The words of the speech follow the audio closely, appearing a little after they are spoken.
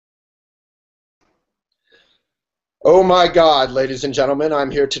Oh my God, ladies and gentlemen,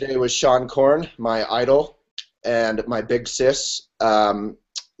 I'm here today with Sean Corn, my idol, and my big sis.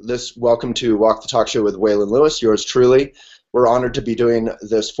 Welcome to Walk the Talk Show with Waylon Lewis, yours truly. We're honored to be doing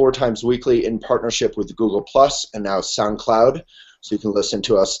this 4 times weekly in partnership with Google Plus and now SoundCloud, so you can listen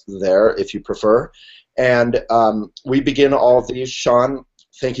to us there if you prefer. And we begin all of these. Sean,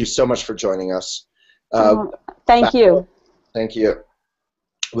 thank you so much for joining us. Thank you. Thank you.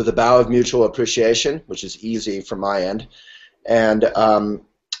 With a bow of mutual appreciation, which is easy from my end, and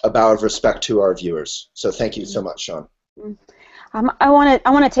a bow of respect to our viewers. So thank you so much, Sean. I want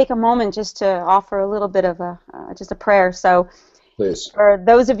to take a moment just to offer a little bit of just a prayer. So, please, for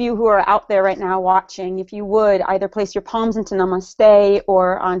those of you who are out there right now watching, if you would either place your palms into Namaste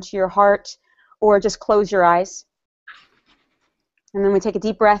or onto your heart, or just close your eyes, and then we take a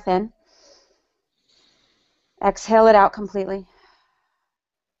deep breath in. Exhale it out completely.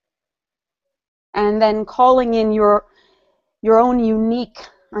 And then calling in your own unique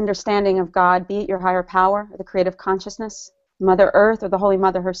understanding of God, be it your higher power, or the creative consciousness, Mother Earth, or the Holy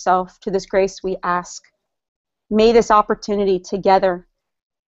Mother herself. To this grace we ask, may this opportunity together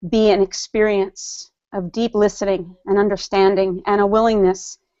be an experience of deep listening and understanding and a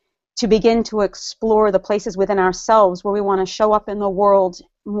willingness to begin to explore the places within ourselves where we want to show up in the world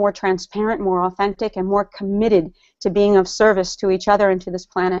more transparent, more authentic, and more committed to being of service to each other and to this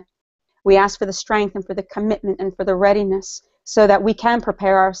planet. We ask for the strength and for the commitment and for the readiness so that we can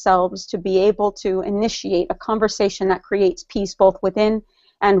prepare ourselves to be able to initiate a conversation that creates peace both within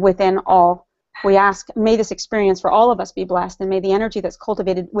and within all. We ask, may this experience for all of us be blessed, and may the energy that's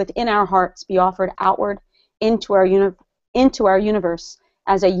cultivated within our hearts be offered outward into our universe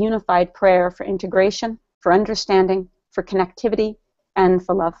as a unified prayer for integration, for understanding, for connectivity, and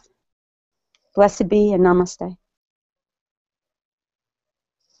for love. Blessed be and namaste.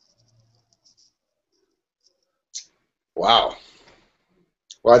 Wow.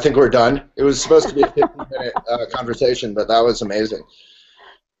 Well, I think we're done. It was supposed to be a 15-minute conversation, but that was amazing.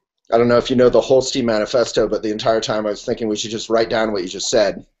 I don't know if you know the Holstein Manifesto, but the entire time I was thinking we should just write down what you just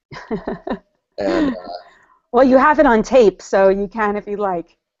said. And well, you have it on tape, so you can if you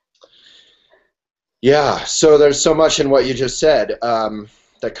like. Yeah, so there's so much in what you just said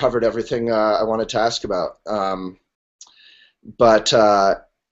that covered everything I wanted to ask about. But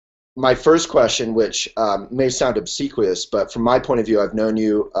my first question, which may sound obsequious, but from my point of view, I've known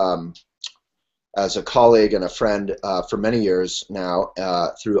you as a colleague and a friend for many years now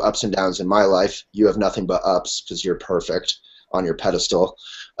through ups and downs in my life. You have nothing but ups because you're perfect on your pedestal.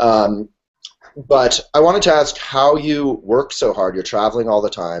 But I wanted to ask how you work so hard. You're traveling all the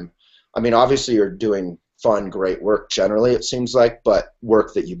time. I mean, obviously you're doing fun, great work generally, it seems like, but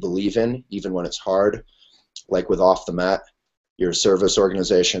work that you believe in, even when it's hard, like with Off the Mat, your service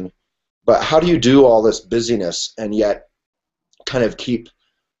organization. But how do you do all this busyness and yet kind of keep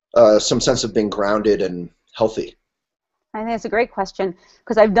some sense of being grounded and healthy? I think that's a great question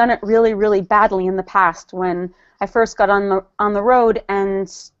because I've done it really, really badly in the past. When I first got on the road, and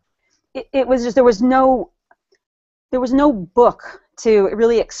it was just there was no book to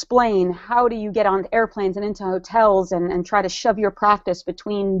really explain how do you get on airplanes and into hotels and try to shove your practice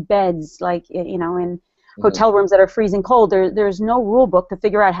between beds, like, you know, in hotel rooms that are freezing cold. There's no rule book to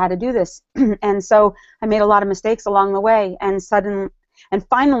figure out how to do this. And so I made a lot of mistakes along the way, and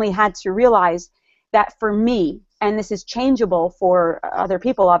finally had to realize that for me, and this is changeable for other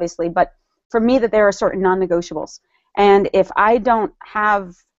people obviously, but for me that there are certain non-negotiables. And if I don't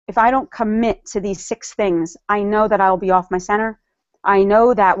commit to these 6 things, I know that I'll be off my center. I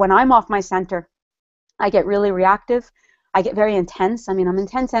know that when I'm off my center, I get really reactive. I get very intense. I mean, I'm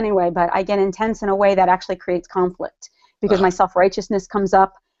intense anyway, but I get intense in a way that actually creates conflict because my self-righteousness comes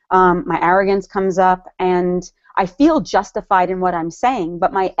up, my arrogance comes up, and I feel justified in what I'm saying,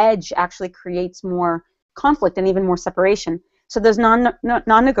 but my edge actually creates more conflict and even more separation. So those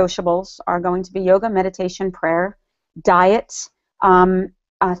non-negotiables are going to be yoga, meditation, prayer, diet,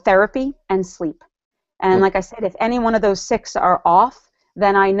 therapy, and sleep. And like I said, if any one of those 6 are off,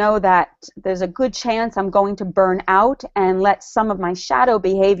 then I know that there's a good chance I'm going to burn out and let some of my shadow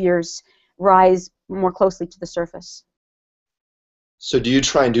behaviors rise more closely to the surface. So do you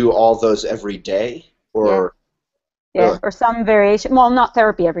try and do all those every day? Or yeah, really? Or some variation. Well, not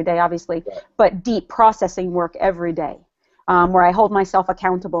therapy every day, obviously, right, but deep processing work every day, where I hold myself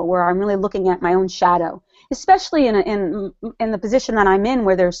accountable, where I'm really looking at my own shadow, especially in the position that I'm in,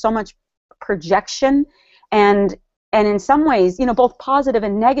 where there's so much projection and in some ways, you know, both positive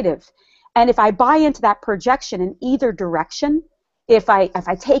and negative. And if I buy into that projection in either direction, if I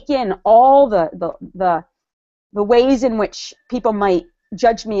take in all the ways in which people might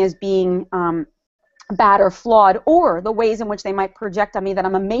judge me as being bad or flawed, or the ways in which they might project on me that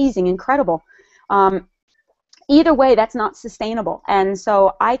I'm amazing, incredible. Either way, that's not sustainable. And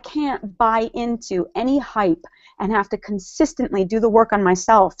so I can't buy into any hype and have to consistently do the work on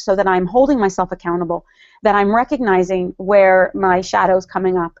myself so that I'm holding myself accountable, that I'm recognizing where my shadow's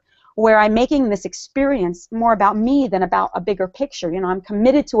coming up, where I'm making this experience more about me than about a bigger picture. You know, I'm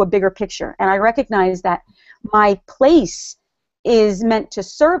committed to a bigger picture, and I recognize that my place is meant to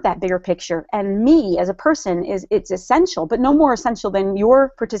serve that bigger picture, and me as a person it's essential, but no more essential than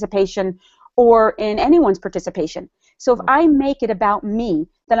your participation or in anyone's participation. So if I make it about me,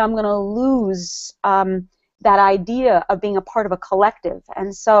 then I'm going to lose that idea of being a part of a collective.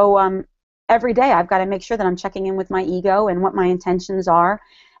 And so every day I've got to make sure that I'm checking in with my ego and what my intentions are,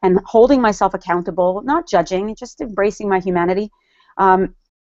 and holding myself accountable, not judging, just embracing my humanity,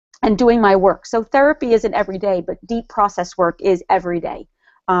 and doing my work. So therapy isn't every day, but deep process work is every day.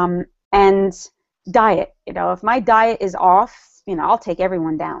 And diet, you know, if my diet is off, you know, I'll take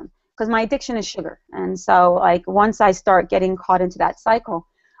everyone down, because my addiction is sugar. And so, like, once I start getting caught into that cycle,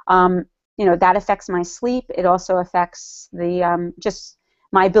 you know, that affects my sleep. It also affects the just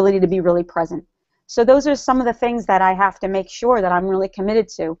my ability to be really present. So those are some of the things that I have to make sure that I'm really committed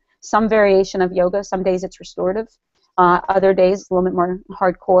to. Some variation of yoga. Some days it's restorative. Other days a little bit more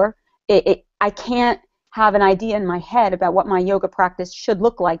hardcore. I can't have an idea in my head about what my yoga practice should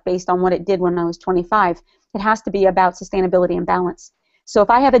look like based on what it did when I was 25. It has to be about sustainability and balance. So if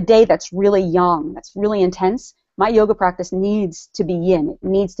I have a day that's really yang, that's really intense, my yoga practice needs to be yin. It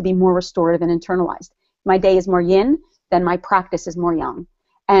needs to be more restorative and internalized. My day is more yin, then my practice is more yang.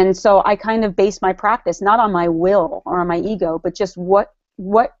 And so I kind of base my practice not on my will or on my ego, but just what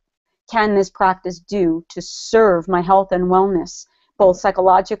can this practice do to serve my health and wellness, both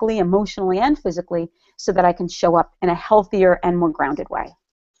psychologically, emotionally, and physically, so that I can show up in a healthier and more grounded way.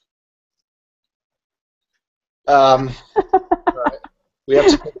 All right. We have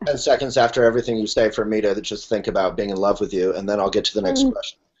to take 10 seconds after everything you say for me to just think about being in love with you, and then I'll get to the next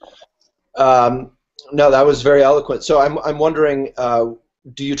question. No, that was very eloquent. So I'm wondering,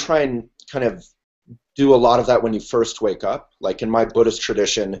 do you try and kind of do a lot of that when you first wake up? Like in my Buddhist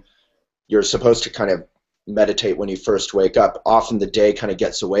tradition, you're supposed to kind of meditate when you first wake up. Often the day kind of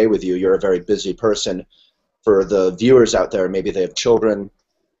gets away with you. You're a very busy person. For the viewers out there, maybe they have children,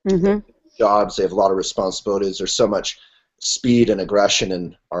 jobs, they have a lot of responsibilities. There's so much speed and aggression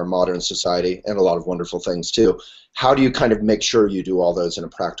in our modern society, and a lot of wonderful things too. How do you kind of make sure you do all those in a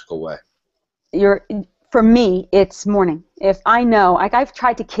practical way? For me, it's morning. If I know, like, I've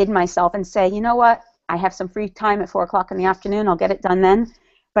tried to kid myself and say, you know what, I have some free time at 4 o'clock in the afternoon, I'll get it done then.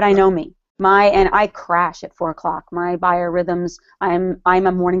 But I know me. And I crash at 4 o'clock. My biorhythms, I'm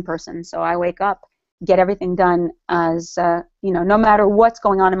a morning person, so I wake up, get everything done as, you know, no matter what's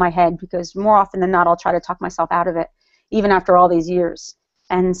going on in my head, because more often than not, I'll try to talk myself out of it, even after all these years.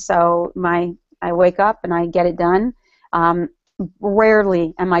 And so I wake up and I get it done.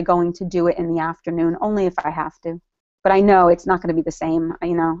 Rarely am I going to do it in the afternoon, only if I have to. But I know it's not going to be the same.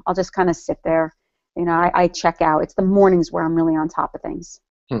 You know, I'll just kind of sit there. You know, I check out. It's the mornings where I'm really on top of things.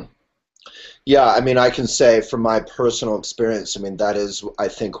 Yeah, I mean, I can say from my personal experience, I mean, that is, I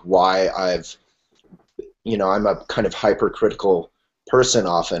think, why I've, you know, I'm a kind of hypercritical person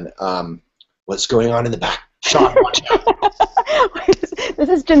often. What's going on in the back? Sean, watch out. This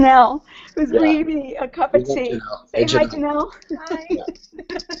is Janelle, who's bringing me a cup of tea. Say hi, Janelle. Hi. Yeah.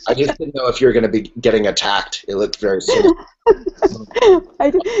 I just didn't know if you were going to be getting attacked. It looked very serious.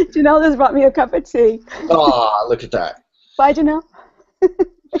 Janelle just brought me a cup of tea. Oh, look at that. Bye, Janelle.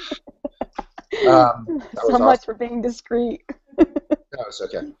 So much awesome. for being discreet. That was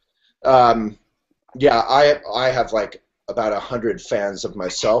okay. Yeah, I have like about 100 fans of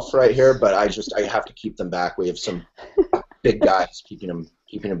myself right here, but I have to keep them back. We have some big guys keeping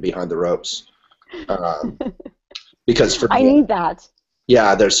them behind the ropes. Because for me, I need that.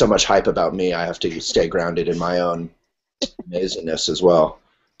 Yeah, there's so much hype about me. I have to stay grounded in my own amazingness as well,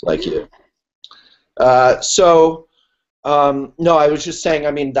 like you. No, I was just saying,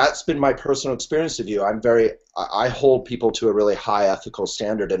 I mean, that's been my personal experience of you. I hold people to a really high ethical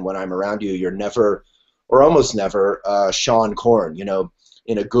standard, and when I'm around you, you're never, or almost never, Sean Corn, you know,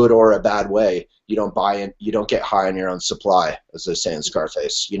 in a good or a bad way. You don't buy in, you don't get high on your own supply, as they say in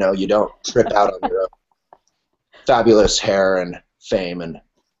Scarface. You know, you don't trip out on your own fabulous hair and fame and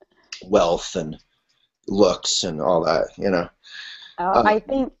wealth and looks and all that, you know. I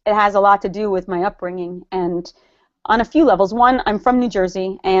think it has a lot to do with my upbringing, and on a few levels. One, I'm from New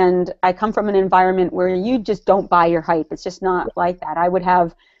Jersey, and I come from an environment where you just don't buy your hype. It's just not like that. I would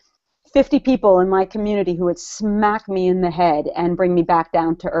have 50 people in my community who would smack me in the head and bring me back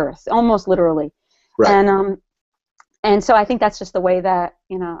down to earth, almost literally. Right. And so I think that's just the way that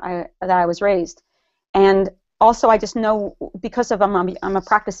I was raised. And also I just know, because of I'm a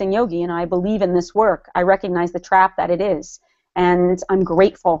practicing yogi and I believe in this work, I recognize the trap that it is. And I'm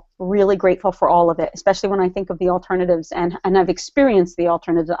grateful, really grateful for all of it, especially when I think of the alternatives, and I've experienced the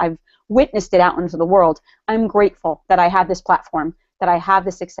alternatives. I've witnessed it out into the world. I'm grateful that I have this platform, that I have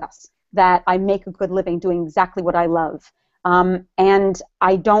this success, that I make a good living doing exactly what I love. And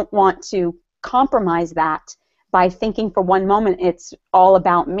I don't want to compromise that by thinking for one moment it's all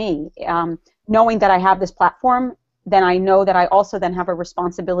about me. Knowing that I have this platform, then I know that I also then have a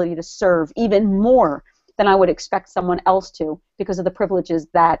responsibility to serve even more than I would expect someone else to, because of the privileges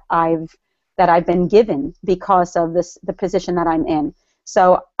that I've been given because of the position that I'm in.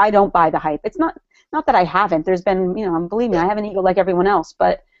 So I don't buy the hype. It's not that I haven't. There's been, believe me, I have an ego like everyone else,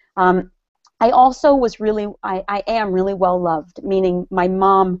 but I also I am really well loved, meaning my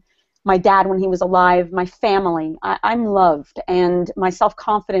mom, my dad when he was alive, my family. I'm loved, and my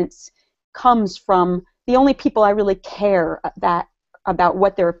self-confidence comes from the only people I really care about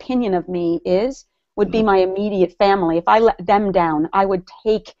what their opinion of me is would be my immediate family. If I let them down, I would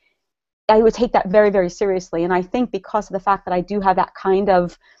take that very, very seriously. And I think because of the fact that I do have that kind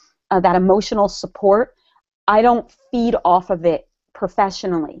of that emotional support, I don't feed off of it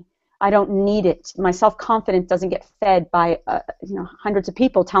professionally. I don't need it. My self-confidence doesn't get fed by hundreds of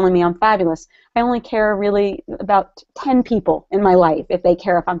people telling me I'm fabulous. I only care really about 10 people in my life if they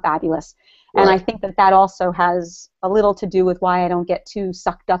care if I'm fabulous. Right. And I think that also has a little to do with why I don't get too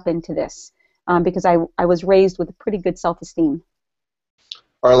sucked up into this, because I was raised with a pretty good self-esteem.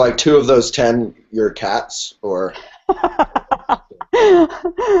 Are like 2 of those 10 your cats, or?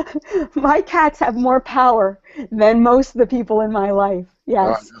 My cats have more power than most of the people in my life.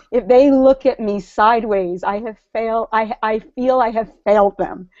 Yes. If they look at me sideways, I feel I have failed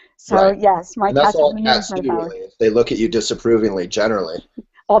them. So right. Yes, my cats have enormous amount of power. Really. They look at you disapprovingly generally.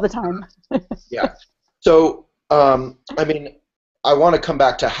 All the time. Yeah. So, I want to come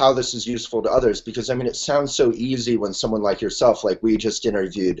back to how this is useful to others, because it sounds so easy when someone like yourself, like we just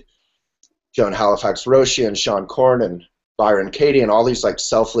interviewed Joan Halifax Roshi and Sean Korn and Byron Katie and all these like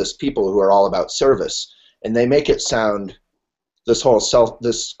selfless people who are all about service, and they make it sound this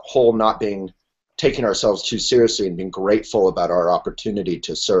whole not being taking ourselves too seriously and being grateful about our opportunity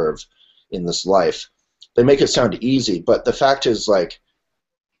to serve in this life. They make it sound easy, but the fact is, like,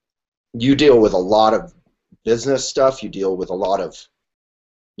 you deal with a lot of business stuff. You deal with a lot of,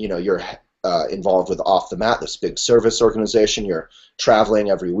 you're involved with Off the Mat, this big service organization. You're traveling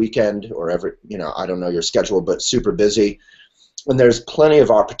every weekend or every, I don't know your schedule, but super busy. And there's plenty of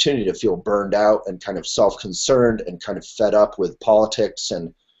opportunity to feel burned out and kind of self-concerned and kind of fed up with politics.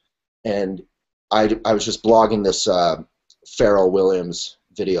 And I was just blogging this Pharrell Williams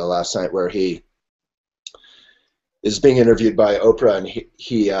video last night where he is being interviewed by Oprah, and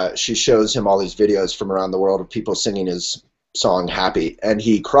she shows him all these videos from around the world of people singing his song Happy, and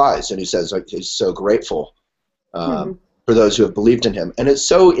he cries and he says, like, he's so grateful for those who have believed in him. And it's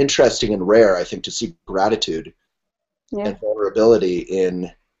so interesting and rare, I think, to see gratitude and vulnerability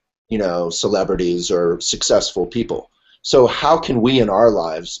in celebrities or successful people. So how can we in our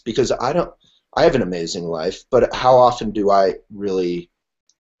lives, because I have an amazing life, but how often do I really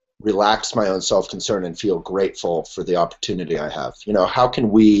relax my own self-concern and feel grateful for the opportunity I have? How can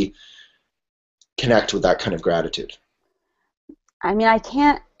we connect with that kind of gratitude? I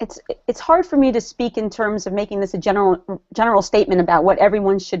can't. It's hard for me to speak in terms of making this a general statement about what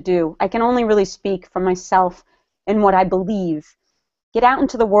everyone should do. I can only really speak for myself and what I believe. Get out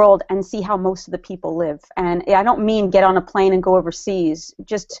into the world and see how most of the people live. And I don't mean get on a plane and go overseas.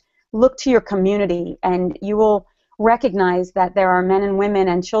 Just look to your community, and you will recognize that there are men and women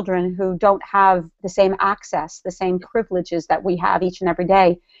and children who don't have the same access, the same privileges that we have each and every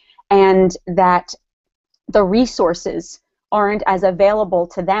day, and that the resources aren't as available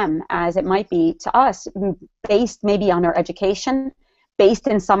to them as it might be to us, based maybe on our education, based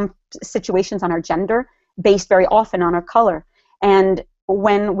in some situations on our gender, based very often on our color. And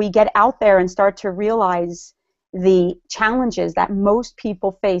when we get out there and start to realize the challenges that most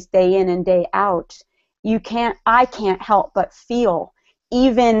people face day in and day out, I can't help but feel,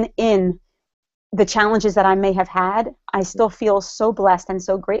 even in the challenges that I may have had, I still feel so blessed and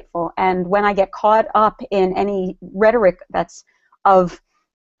so grateful. And when I get caught up in any rhetoric that's of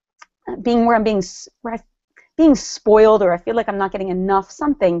being where I'm being spoiled, or I feel like I'm not getting enough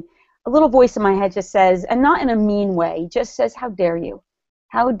something, a little voice in my head just says, and not in a mean way, just says, how dare you?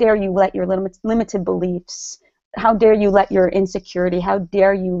 How dare you let your limited beliefs, how dare you let your insecurity, how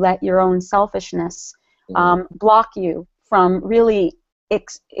dare you let your own selfishness block you from really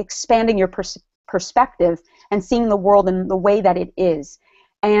expanding your perspective and seeing the world in the way that it is.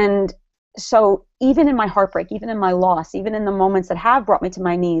 And so even in my heartbreak, even in my loss, even in the moments that have brought me to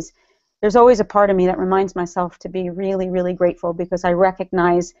my knees, there's always a part of me that reminds myself to be really, really grateful, because I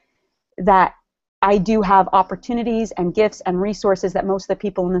recognize that I do have opportunities and gifts and resources that most of the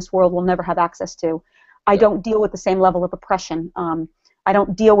people in this world will never have access to. I don't deal with the same level of oppression. I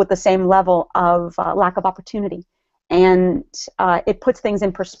don't deal with the same level of lack of opportunity. And it puts things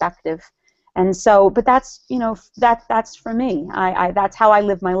in perspective. And so, but that's, you know, that's for me. That's how I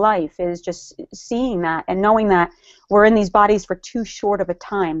live my life, is just seeing that and knowing that we're in these bodies for too short of a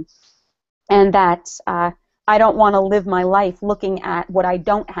time, and that I don't want to live my life looking at what I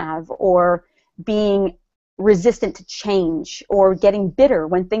don't have, or being resistant to change, or getting bitter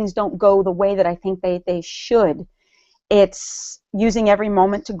when things don't go the way that I think they should. It's using every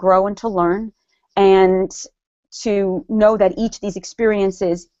moment to grow and to learn, and to know that each of these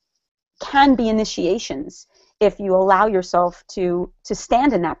experiences can be initiations if you allow yourself to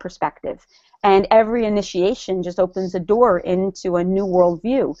stand in that perspective. And every initiation just opens a door into a new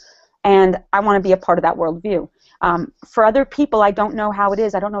worldview. And I want to be a part of that worldview. For other people, I don't know how it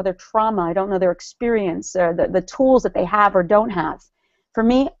is. I don't know their trauma. I don't know their experience, or the tools that they have or don't have. For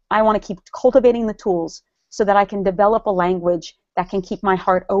me, I want to keep cultivating the tools so that I can develop a language that can keep my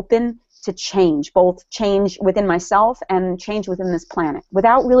heart open to change, both change within myself and change within this planet,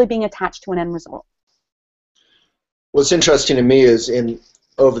 without really being attached to an end result. What's interesting to me is,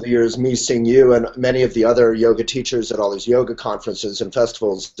 over the years, me seeing you and many of the other yoga teachers at all these yoga conferences and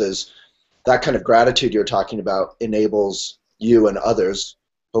festivals, is that kind of gratitude you're talking about enables you and others,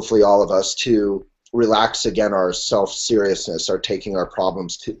 hopefully all of us, to relax again our self-seriousness, our taking our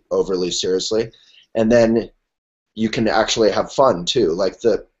problems too overly seriously. And then you can actually have fun too. Like,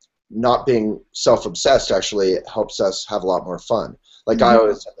 the not being self-obsessed actually helps us have a lot more fun. Like, I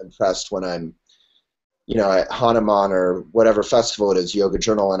always am impressed when I'm, you know, at Hanuman or whatever festival it is, Yoga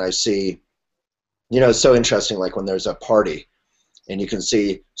Journal, and I see, you know, it's so interesting, like when there's a party and you can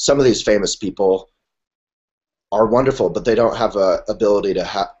see some of these famous people are wonderful, but they don't have a ability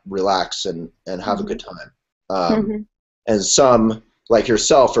to relax and have a good time. And some, like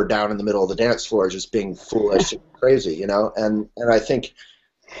yourself, are down in the middle of the dance floor just being foolish and crazy, you know, and I think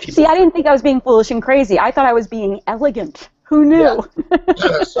See, I didn't think I was being foolish and crazy. I thought I was being elegant. Who knew?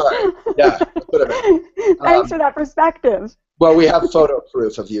 Yeah. Sorry. Yeah, that's what I meant. Thanks for that perspective. Well, we have photo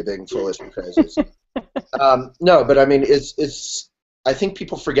proof of you being foolish and crazy. So. No, but I mean, it's. I think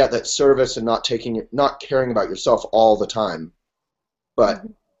people forget that service and not caring about yourself all the time, but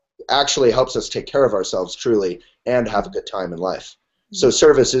actually helps us take care of ourselves truly and have a good time in life. So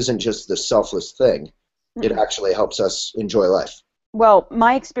service isn't just the selfless thing. It actually helps us enjoy life. Well,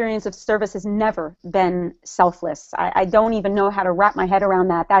 my experience of service has never been selfless. I don't even know how to wrap my head around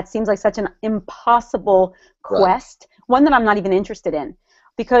that. That seems like such an impossible quest, one that I'm not even interested in.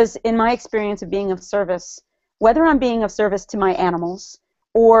 Because in my experience of being of service, whether I'm being of service to my animals,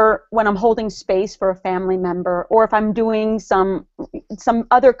 or when I'm holding space for a family member, or if I'm doing some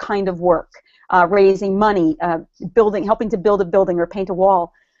other kind of work, raising money, helping to build a building or paint a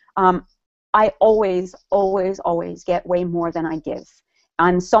wall, I always, always, always get way more than I give.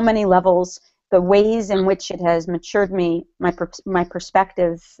 On so many levels, the ways in which it has matured me, my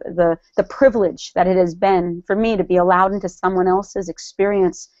perspective, the privilege that it has been for me to be allowed into someone else's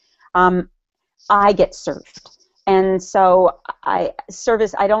experience, I get served. And so I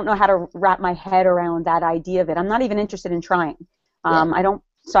don't know how to wrap my head around that idea of it. I'm not even interested in trying. I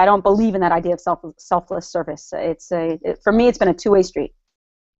don't believe in that idea of selfless service. For me, it's been a two-way street.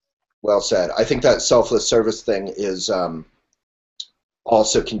 Well said. I think that selfless service thing is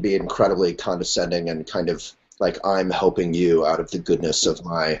also can be incredibly condescending and kind of like, I'm helping you out of the goodness of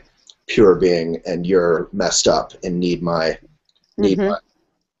my pure being, and you're messed up and need my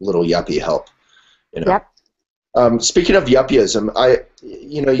little yuppie help. You know. Yep. Speaking of yuppieism,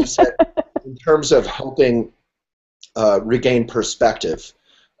 you said in terms of helping regain perspective,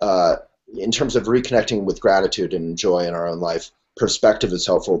 in terms of reconnecting with gratitude and joy in our own life, perspective is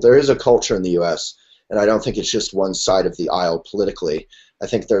helpful. There is a culture in the U.S., and I don't think it's just one side of the aisle politically. I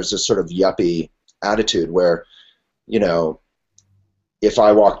think there's a sort of yuppie attitude where, you know, if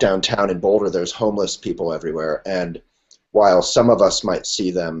I walk downtown in Boulder, there's homeless people everywhere, and while some of us might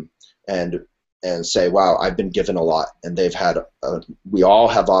see them and say, wow, I've been given a lot, and they've had, we all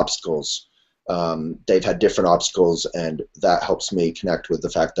have obstacles. They've had different obstacles, and that helps me connect with the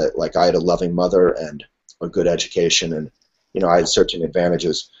fact that, like, I had a loving mother and a good education, and, you know, I had certain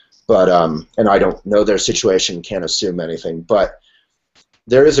advantages, but, and I don't know their situation, can't assume anything, but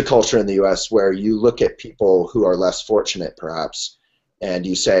there is a culture in the U.S. where you look at people who are less fortunate, perhaps, and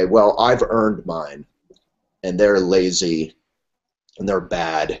you say, well, I've earned mine, and they're lazy, and they're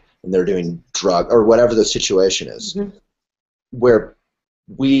bad, and they're doing drug, or whatever the situation is, Mm-hmm. where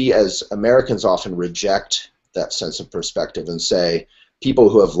we as Americans often reject that sense of perspective and say people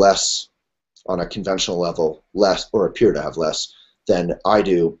who have less on a conventional level, less, or appear to have less than I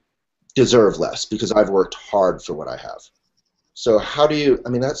do, deserve less because I've worked hard for what I have. So how do you, I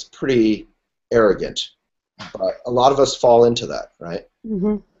mean, that's pretty arrogant, but a lot of us fall into that, right?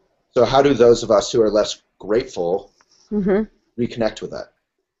 Mm-hmm. So how do those of us who are less grateful Mm-hmm. reconnect with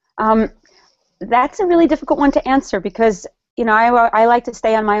that? That's a really difficult one to answer because, I like to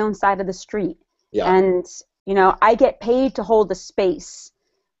stay on my own side of the street. Yeah. And, I get paid to hold the space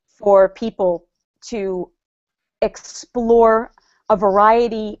for people to explore a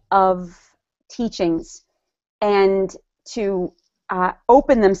variety of teachings and to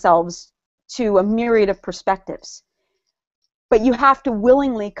open themselves to a myriad of perspectives. But you have to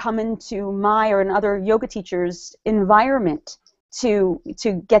willingly come into my or another yoga teacher's environment to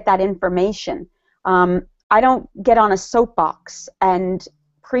get that information. I don't get on a soapbox and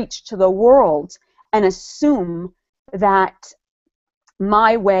preach to the world and assume that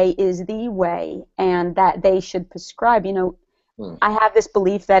my way is the way and that they should prescribe. I have this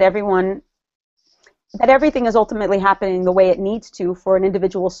belief that everything is ultimately happening the way it needs to for an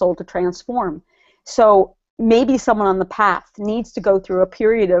individual soul to transform. So maybe someone on the path needs to go through a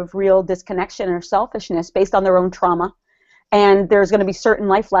period of real disconnection or selfishness based on their own trauma, and there's going to be certain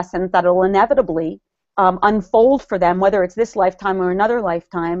life lessons that will inevitably unfold for them, whether it's this lifetime or another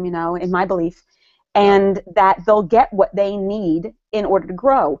lifetime, in my belief, and that they'll get what they need in order to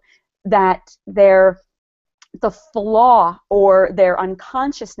grow, that the flaw or their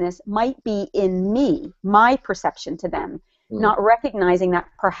unconsciousness might be in me, my perception to them, not recognizing that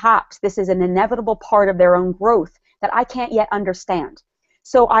perhaps this is an inevitable part of their own growth that I can't yet understand.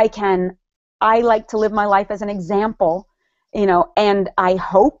 So I like to live my life as an example, and I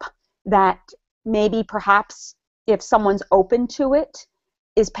hope that maybe perhaps if someone's open to it,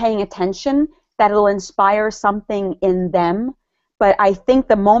 is paying attention, that it'll inspire something in them. But I think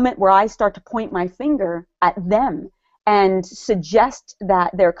the moment where I start to point my finger at them and suggest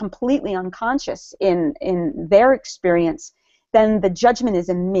that they're completely unconscious in their experience, then the judgment is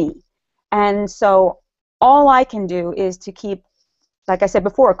in me. And so all I can do is to keep, like I said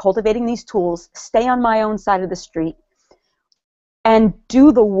before, cultivating these tools, stay on my own side of the street, and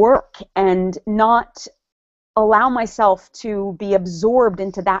do the work and not allow myself to be absorbed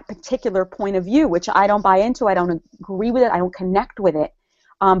into that particular point of view, which I don't buy into, I don't agree with it, I don't connect with it.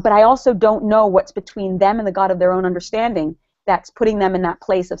 But I also don't know what's between them and the God of their own understanding that's putting them in that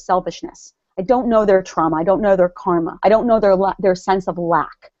place of selfishness. I don't know their trauma, I don't know their karma, I don't know their sense of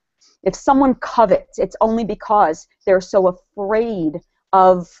lack. If someone covets, it's only because they're so afraid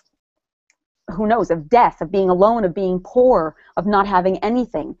of, who knows, of death, of being alone, of being poor, of not having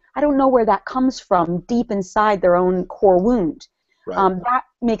anything. I don't know where that comes from deep inside their own core wound. Right. That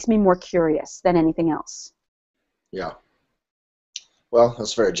makes me more curious than anything else. Yeah. Well,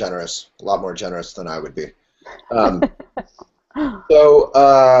 that's very generous. A lot more generous than I would be. So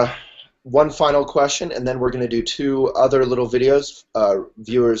one final question, and then we're going to do two other little videos.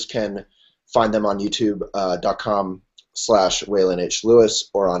 Viewers can find them on youtube.com/Waylon H.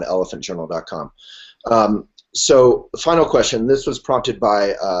 Lewis or on elephantjournal.com. So the final question, this was prompted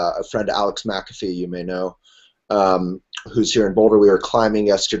by a friend, Alex McAfee, you may know, who's here in Boulder. We were climbing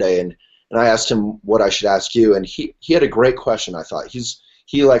yesterday, and I asked him what I should ask you, and he had a great question, I thought.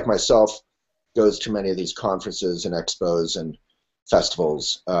 He, like myself, goes to many of these conferences and expos and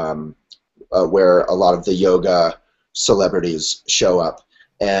festivals where a lot of the yoga celebrities show up.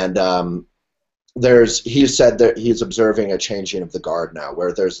 And he said that he's observing a changing of the guard now,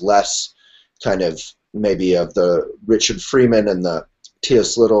 where there's less kind of maybe of the Richard Freeman and the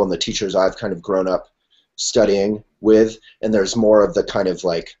T.S. Little and the teachers I've kind of grown up studying with, and there's more of the kind of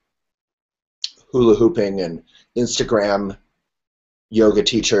like hula hooping and Instagram yoga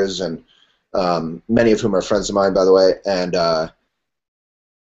teachers, and many of whom are friends of mine, by the way, and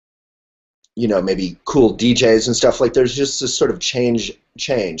maybe cool DJs and stuff. Like, there's just this sort of change,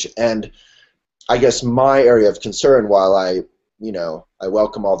 and I guess my area of concern, while I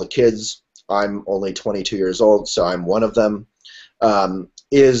welcome all the kids, I'm only 22 years old, so I'm one of them,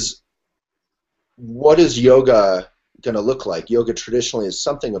 is what is yoga going to look like? Yoga traditionally is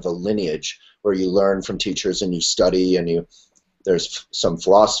something of a lineage where you learn from teachers and you study, and there's some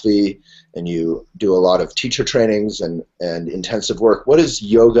philosophy, and you do a lot of teacher trainings and intensive work. What is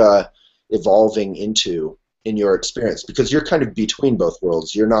yoga evolving into in your experience? Because you're kind of between both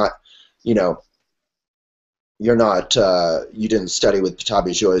worlds. You're not, you're not you didn't study with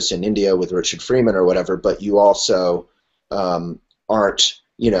Patabi Joyce in India with Richard Freeman or whatever, but you also aren't,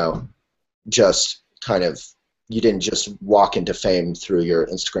 just kind of, you didn't just walk into fame through your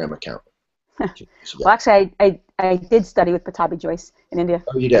Instagram account. Well, actually, I did study with Patabi Joyce in India.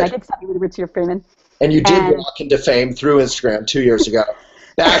 Oh, you And I did. did study with Richard Freeman. And you did And walk into fame through Instagram 2 years ago.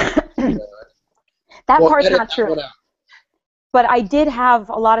 That that well, part's edit not that true. one out. But I did have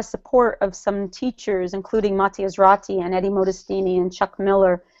a lot of support of some teachers, including Matthias Ratti and Eddie Modestini and Chuck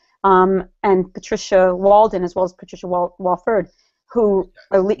Miller, and Patricia Walden, as well as Patricia Walford, who,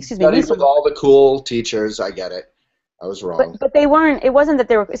 excuse me, Studied Lisa. with all the cool teachers. I get it. I was wrong. But they weren't. It wasn't that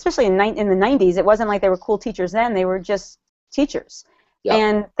they were, especially in the 90s. It wasn't like they were cool teachers then. They were just teachers, Yeah.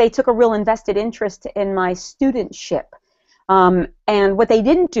 and they took a real invested interest in my studentship. And what they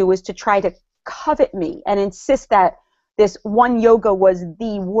didn't do was to try to covet me and insist that this one yoga was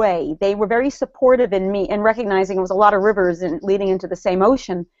the way. They were very supportive in me and recognizing it was a lot of rivers and leading into the same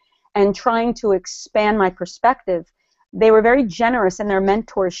ocean, and trying to expand my perspective. They were very generous in their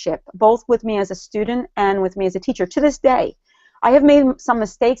mentorship, both with me as a student and with me as a teacher. To this day, I have made some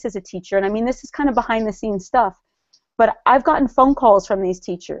mistakes as a teacher, and I mean, this is kind of behind the scenes stuff, but I've gotten phone calls from these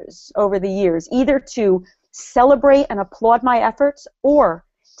teachers over the years, either to celebrate and applaud my efforts, or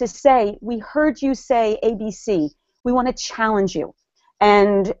to say, we heard you say ABC, we want to challenge you,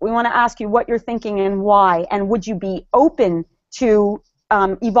 and we want to ask you what you're thinking and why, and would you be open to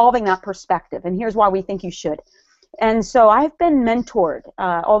evolving that perspective, and here's why we think you should. And so I've been mentored,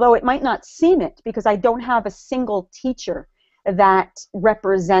 although it might not seem it, because I don't have a single teacher that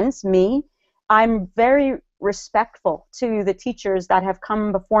represents me. I'm very respectful to the teachers that have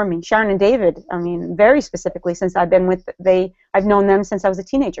come before me. Sharon and David, I mean, very specifically, since I've been with, I've known them since I was a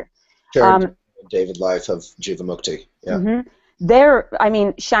teenager. Sharon, David Life of Jivamukti. Yeah. I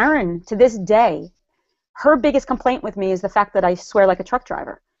mean, Sharon, to this day, her biggest complaint with me is the fact that I swear like a truck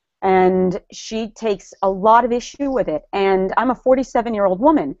driver. And she takes a lot of issue with it. And I'm a 47-year-old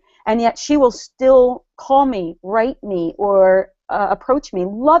woman, and yet she will still call me, write me, or approach me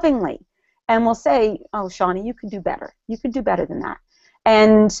lovingly, and will say, oh, Shawnee, you could do better. You could do better than that.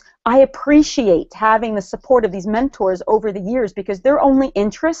 And I appreciate having the support of these mentors over the years, because their only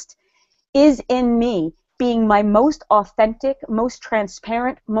interest is in me being my most authentic, most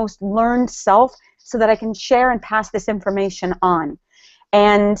transparent, most learned self, so that I can share and pass this information on.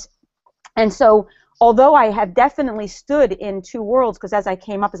 And so, although I have definitely stood in two worlds, because as I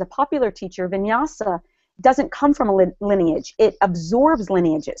came up as a popular teacher, Vinyasa doesn't come from a lineage. It absorbs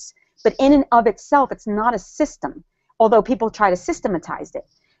lineages. But in and of itself, it's not a system, although people try to systematize it.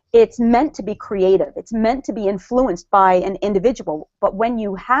 It's meant to be creative. It's meant to be influenced by an individual. But when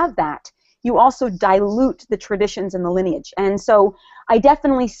you have that, you also dilute the traditions and the lineage. And so I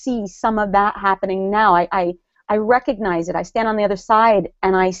definitely see some of that happening now. I recognize it. I stand on the other side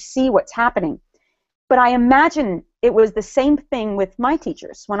and I see what's happening. But I imagine it was the same thing with my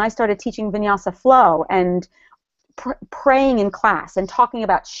teachers when I started teaching Vinyasa flow and praying in class and talking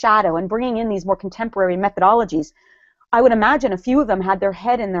about shadow and bringing in these more contemporary methodologies. I would imagine a few of them had their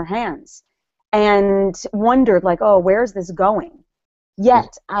head in their hands and wondered, like, oh, where's this going?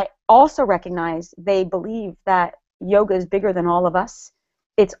 Yet I also recognize they believe that yoga is bigger than all of us.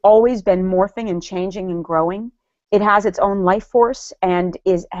 It's always been morphing and changing and growing. It has its own life force and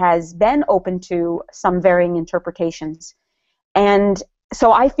has been open to some varying interpretations. And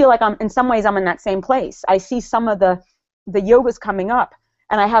so I feel like in some ways I'm in that same place. I see some of the yogas coming up,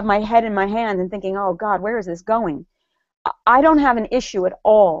 and I have my head in my hands and thinking, oh God, where is this going? I don't have an issue at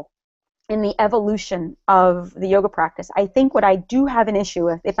all in the evolution of the yoga practice. I think what I do have an issue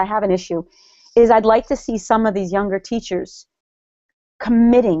with, if I have an issue, is I'd like to see some of these younger teachers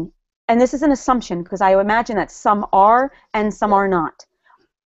committing, and this is an assumption because I imagine that some are and some are not.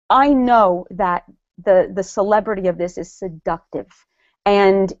 I know that the celebrity of this is seductive,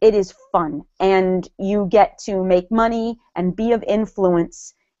 and it is fun, and you get to make money and be of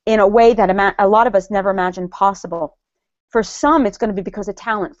influence in a way that a lot of us never imagined possible. For some, it's going to be because of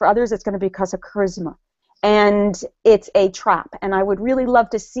talent. For others, it's going to be because of charisma. And it's a trap. And I would really love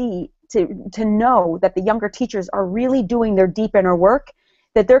to see, to know that the younger teachers are really doing their deep inner work,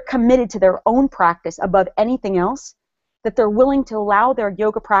 that they're committed to their own practice above anything else, that they're willing to allow their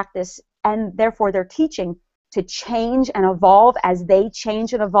yoga practice and therefore their teaching to change and evolve as they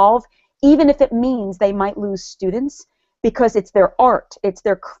change and evolve, even if it means they might lose students, because it's their art. It's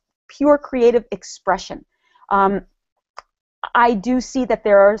their pure creative expression. I do see that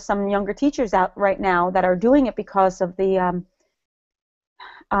there are some younger teachers out right now that are doing it because of because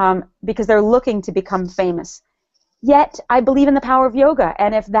they're looking to become famous. Yet I believe in the power of yoga,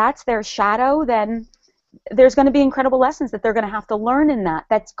 and if that's their shadow, then there's going to be incredible lessons that they're going to have to learn in that.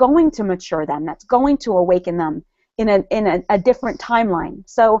 That's going to mature them. That's going to awaken them in a different timeline.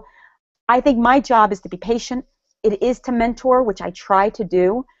 So I think my job is to be patient. It is to mentor, which I try to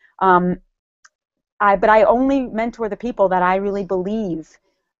do. But I only mentor the people that I really believe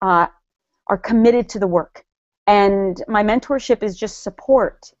are committed to the work. And my mentorship is just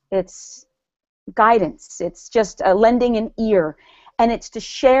support. It's guidance. It's just lending an ear. And it's to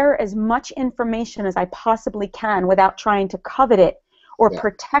share as much information as I possibly can without trying to covet it or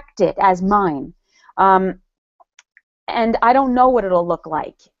protect it as mine. And I don't know what it'll look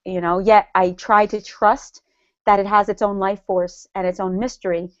like, yet I try to trust that it has its own life force and its own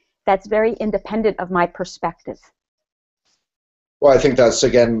mystery that's very independent of my perspective. Well, I think that's,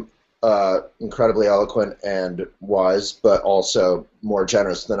 again, incredibly eloquent and wise, but also more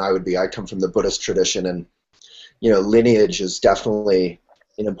generous than I would be. I come from the Buddhist tradition, and lineage is definitely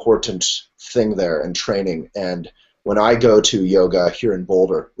an important thing there, and training. And when I go to yoga here in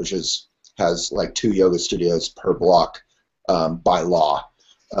Boulder, which has like 2 yoga studios per block by law.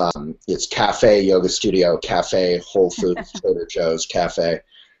 It's cafe, yoga studio, cafe, Whole Foods, Trader Joe's, cafe,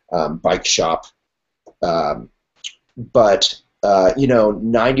 bike shop. But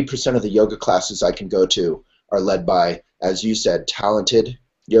 90% of the yoga classes I can go to are led by, as you said, talented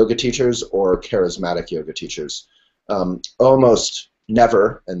yoga teachers or charismatic yoga teachers. Almost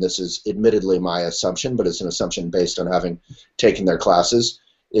never, and this is admittedly my assumption, but it's an assumption based on having taken their classes,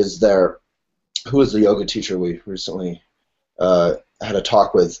 who is the yoga teacher we recently had a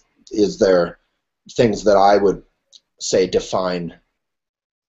talk with, is there things that I would say define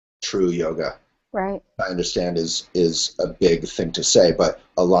true yoga? Right. I understand is a big thing to say, but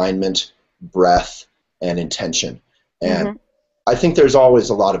alignment, breath, and intention. And I think there's always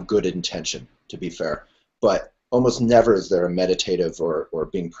a lot of good intention, to be fair, but almost never is there a meditative or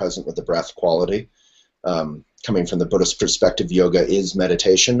being present with the breath quality. Coming from the Buddhist perspective, yoga is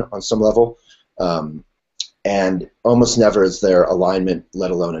meditation on some level. And almost never is there alignment, let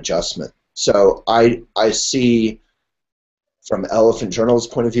alone adjustment. So I see, from Elephant Journal's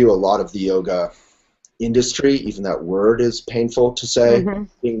point of view, a lot of the yoga industry, even that word is painful to say,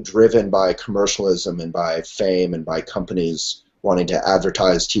 being driven by commercialism and by fame and by companies wanting to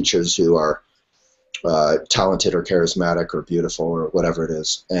advertise teachers who are talented or charismatic or beautiful or whatever it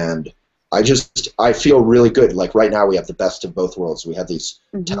is. And I feel really good. Like right now we have the best of both worlds. We have these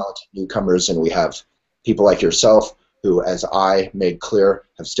talented newcomers, and we have people like yourself who, as I made clear,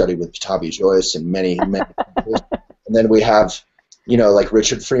 have studied with Patabi Joyce and many teachers. And then we have, like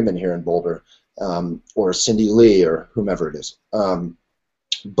Richard Freeman here in Boulder, or Cindy Lee, or whomever it is.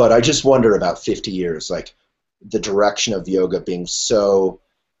 But I just wonder about 50 years, like the direction of yoga being so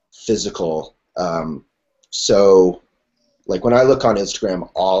physical. So, like when I look on Instagram,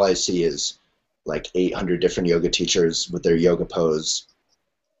 all I see is like 800 different yoga teachers with their yoga pose,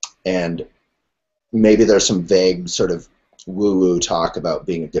 and maybe there's some vague sort of woo-woo talk about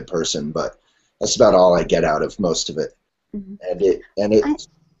being a good person, but that's about all I get out of most of it. And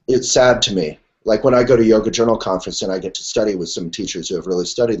it's sad to me. Like when I go to Yoga Journal Conference and I get to study with some teachers who have really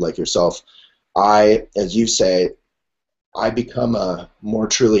studied like yourself, as you say, I become a more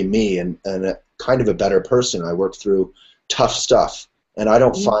truly me and a kind of a better person. I work through tough stuff, and I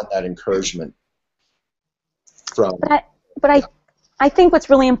don't find that encouragement from... But I think what's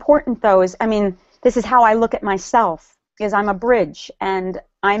really important, though, is, this is how I look at myself, is I'm a bridge, and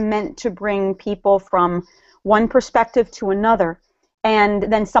I'm meant to bring people from one perspective to another, and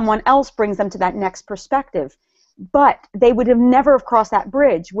then someone else brings them to that next perspective. But they would have never have crossed that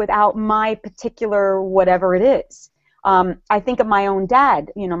bridge without my particular whatever it is. I think of my own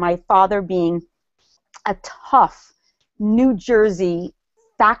dad, my father being a tough New Jersey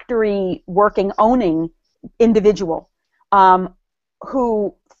factory working, owning individual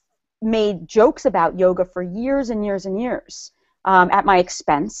who made jokes about yoga for years and years and years at my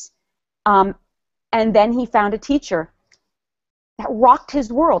expense. And then he found a teacher that rocked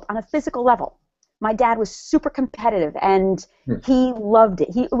his world on a physical level. My dad was super competitive, and he loved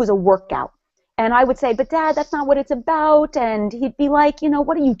it. It was a workout. And I would say, but Dad, that's not what it's about. And he'd be like,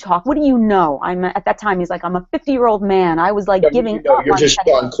 what do you talk? What do you know? At that time, he's like, I'm a 50-year-old man. I was like giving up. You're just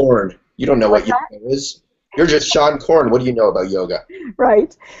Sean Corn. You don't know what yoga is. You're just Sean Corn. What do you know about yoga?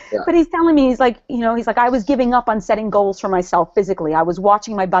 Right. Yeah. But he's telling me, he's like, I was giving up on setting goals for myself physically. I was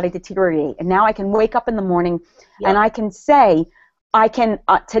watching my body deteriorate. And now I can wake up in the morning and I can say,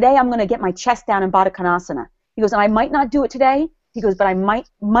 today I'm going to get my chest down in Baddha Konasana. He goes, and I might not do it today. He goes, but I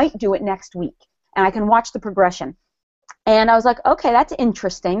might do it next week. And I can watch the progression. And I was like, okay, that's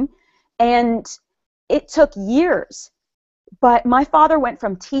interesting. And it took years. But my father went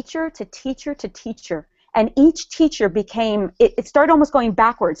from teacher to teacher to teacher. And each teacher became, it started almost going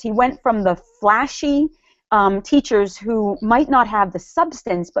backwards. He went from the flashy teachers who might not have the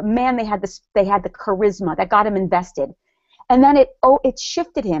substance, but man, they had the charisma that got him invested. And then it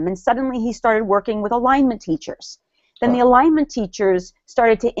shifted him, and suddenly he started working with alignment teachers. Then the alignment teachers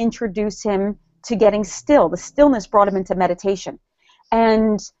started to introduce him to getting still. The stillness brought him into meditation.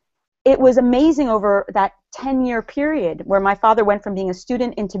 And it was amazing over that 10-year period where my father went from being a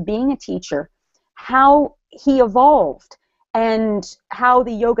student into being a teacher, how he evolved and how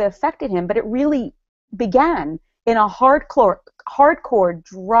the yoga affected him. But it really began in a hardcore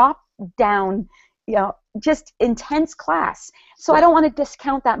drop down, just intense class. So I don't want to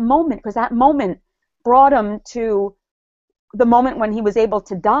discount that moment, because that moment brought him to the moment when he was able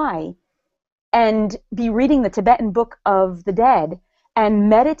to die and be reading the Tibetan Book of the Dead and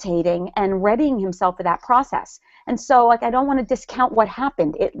meditating and readying himself for that process. And so, like, I don't want to discount what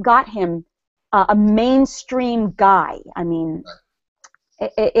happened. It got him a mainstream guy. I mean,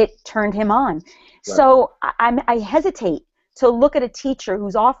 it turned him on. Right. So I hesitate to look at a teacher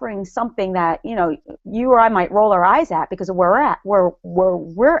who's offering something that, you or I might roll our eyes at because of where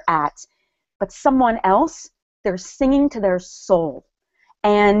we're at, but someone else, they're singing to their soul,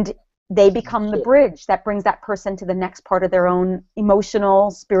 and they become the bridge that brings that person to the next part of their own emotional,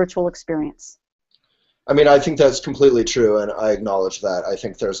 spiritual experience. I mean, I think that's completely true, and I acknowledge that. I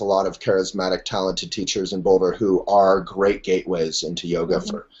think there's a lot of charismatic, talented teachers in Boulder who are great gateways into yoga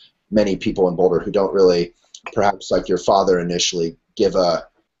for many people in Boulder who don't really, perhaps like your father initially, give a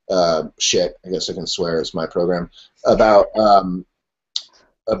shit, I guess I can swear, it's my program, about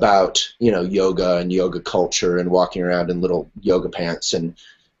yoga and yoga culture and walking around in little yoga pants and,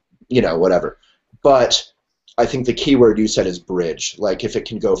 whatever. But I think the key word you said is bridge. Like, if it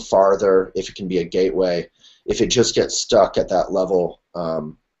can go farther, if it can be a gateway, if it just gets stuck at that level,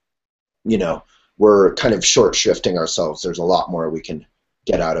 we're kind of short shifting ourselves. There's a lot more we can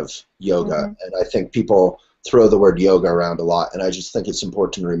get out of yoga. And I think people throw the word yoga around a lot, and I just think it's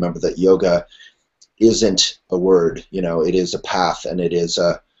important to remember that yoga isn't a word. It is a path, and it is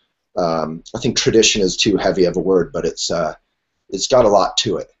I think tradition is too heavy of a word, but it's got a lot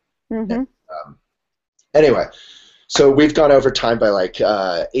to it. And, anyway, so we've gone over time by like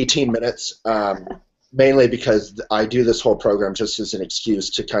 18 minutes, mainly because I do this whole program just as an excuse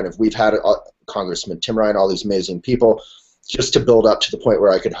to we've had Congressman Tim Ryan, all these amazing people, just to build up to the point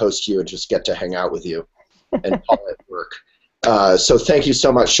where I could host you and just get to hang out with you and call it work. So thank you so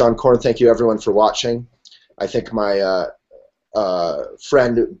much, Sean Korn. Thank you, everyone, for watching. I think my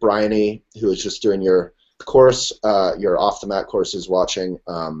friend Bryony, who is just doing your course, your Off the Mat course, is watching.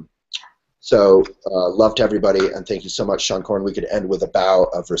 So love to everybody, and thank you so much, Sean Korn. We could end with a bow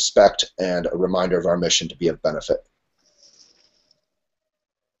of respect and a reminder of our mission to be of benefit.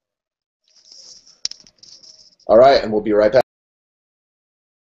 All right, and we'll be right back.